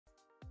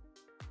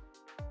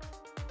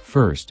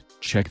First,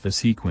 check the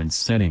sequence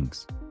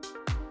settings.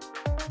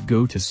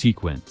 Go to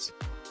Sequence.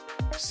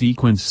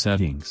 Sequence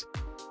Settings.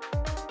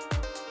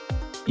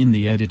 In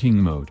the editing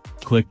mode,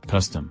 click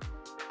Custom.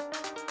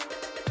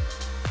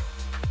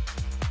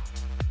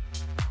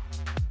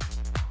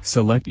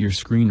 Select your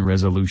screen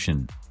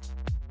resolution.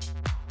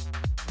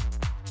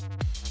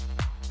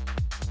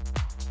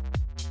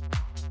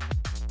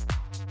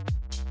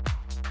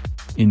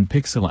 In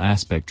Pixel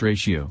Aspect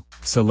Ratio,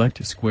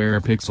 select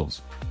Square Pixels.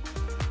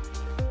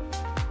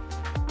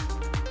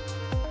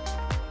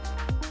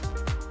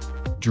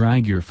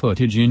 Drag your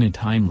footage in a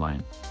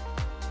timeline.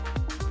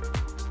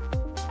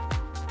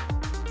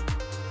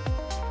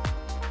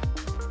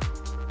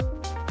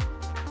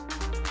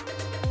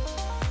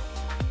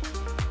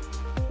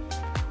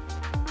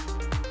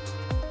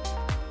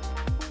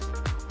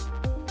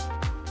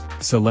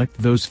 Select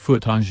those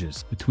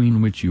footages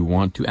between which you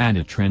want to add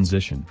a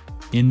transition.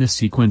 In the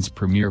sequence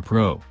Premiere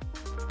Pro,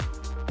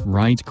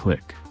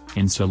 right-click,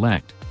 and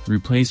select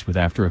Replace with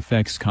After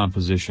Effects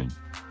Composition.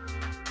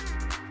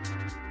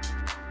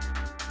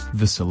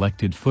 The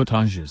selected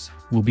footages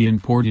will be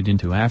imported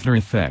into After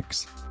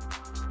Effects.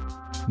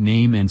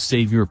 Name and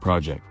save your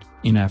project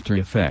in After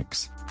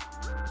Effects.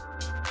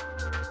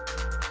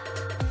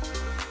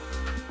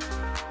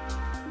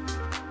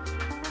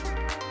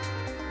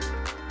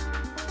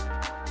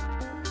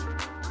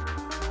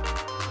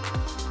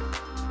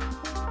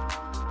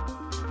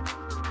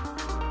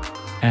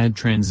 Add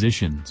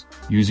transitions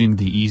using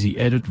the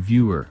EasyEdit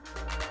Viewer.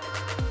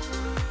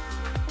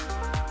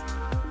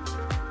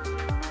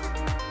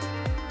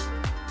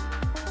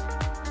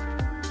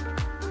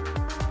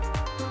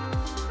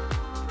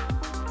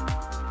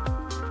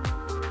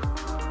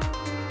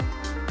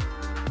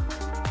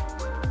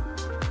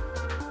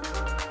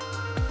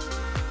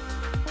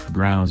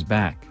 Browse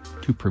back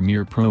to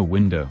Premiere Pro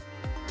window.